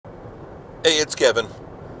Hey, it's Kevin.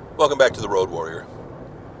 Welcome back to the Road Warrior.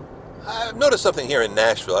 I've noticed something here in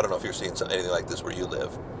Nashville. I don't know if you're seeing anything like this where you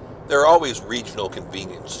live. There are always regional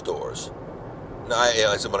convenience stores. Now,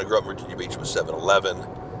 I said when I grew up in Virginia Beach, it was 7-Eleven.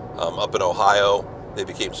 Up in Ohio, they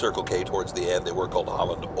became Circle K towards the end. They were called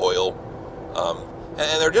Holland Oil. Um,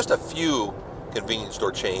 and there are just a few convenience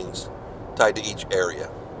store chains tied to each area.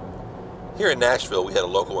 Here in Nashville, we had a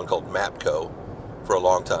local one called Mapco for a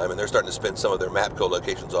long time, and they're starting to spin some of their Mapco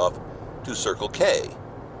locations off to Circle K.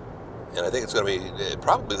 And I think it's going to be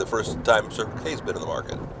probably the first time Circle K's been in the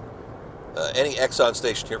market. Any Exxon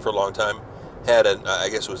station here for a long time had I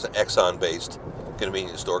guess it was an Exxon-based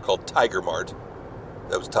convenience store called Tiger Mart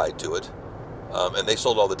that was tied to it. And they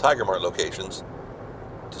sold all the Tiger Mart locations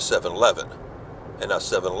to 7-Eleven. And now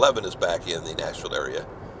 7-Eleven is back in the Nashville area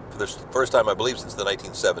for the first time, I believe, since the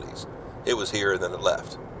 1970s. It was here and then it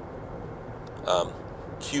left.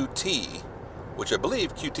 QT, which I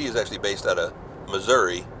believe QT is actually based out of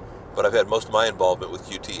Missouri, but I've had most of my involvement with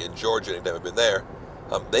QT in Georgia anytime I've been there.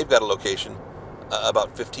 They've got a location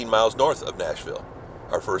about 15 miles north of Nashville,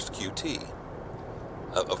 our first QT.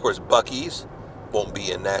 Of course, Buc-ee's won't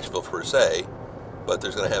be in Nashville per se, but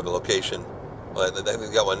there's going to have a location. Well, I think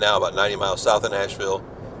they've got one now about 90 miles south of Nashville.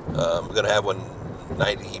 We're going to have one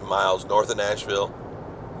 90 miles north of Nashville,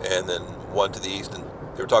 and then one to the east. And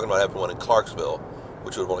they were talking about having one in Clarksville,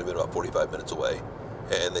 which would have only been about 45 minutes away,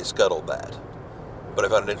 and they scuttled that. But I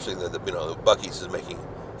found it interesting that Buc-ee's is making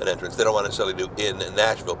an entrance. They don't want to necessarily do in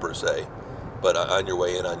Nashville per se, but on your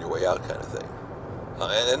way in, on your way out kind of thing.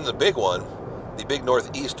 And then the big one, the big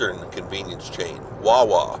northeastern convenience chain,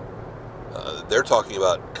 Wawa. They're talking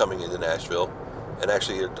about coming into Nashville, and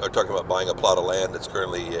actually are talking about buying a plot of land that's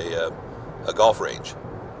currently a golf range,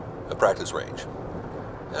 a practice range.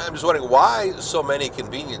 And I'm just wondering why so many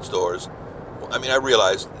convenience stores. I mean, I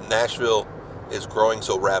realize Nashville is growing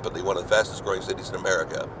so rapidly, one of the fastest growing cities in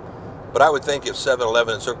America. But I would think if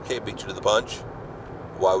 7-Eleven and Circle K beat you to the punch,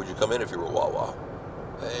 why would you come in if you were Wawa?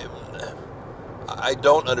 I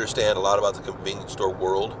don't understand a lot about the convenience store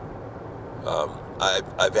world.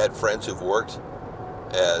 I've had friends who've worked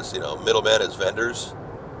as middlemen, as vendors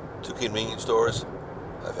to convenience stores.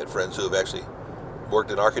 I've had friends who have actually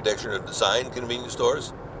worked in architecture and design convenience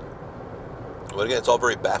stores. But again, it's all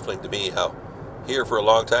very baffling to me how here for a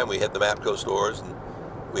long time we had the Mapco stores, and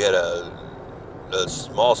we had a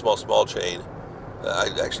small chain. I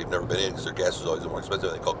actually have never been in because their gas was always more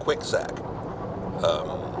expensive. They called Quick Sack.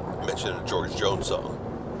 Mentioned in a George Jones song.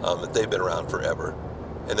 That they've been around forever.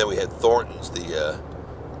 And then we had Thornton's, the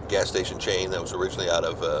gas station chain that was originally out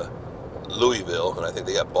of Louisville, and I think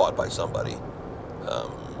they got bought by somebody.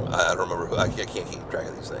 I don't remember who. I can't keep track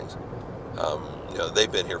of these things.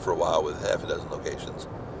 They've been here for a while with half a dozen locations.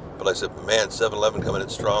 But like I said, man, 7-Eleven coming in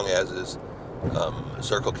strong, as is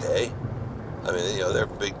Circle K. I mean, they're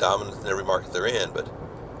big dominant in every market they're in, but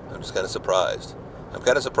I'm just kind of surprised. I'm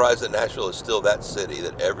kind of surprised that Nashville is still that city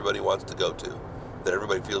that everybody wants to go to, that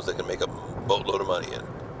everybody feels they can make a boatload of money in.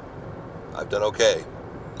 I've done okay.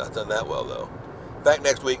 Not done that well, though. Back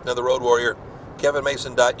next week, another Road Warrior.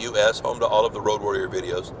 KevinMason.us, home to all of the Road Warrior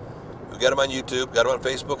videos. We've got them on YouTube, got them on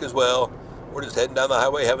Facebook as well. We're just heading down the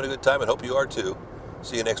highway, having a good time, and hope you are too.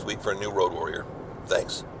 See you next week for a new Road Warrior.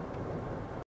 Thanks.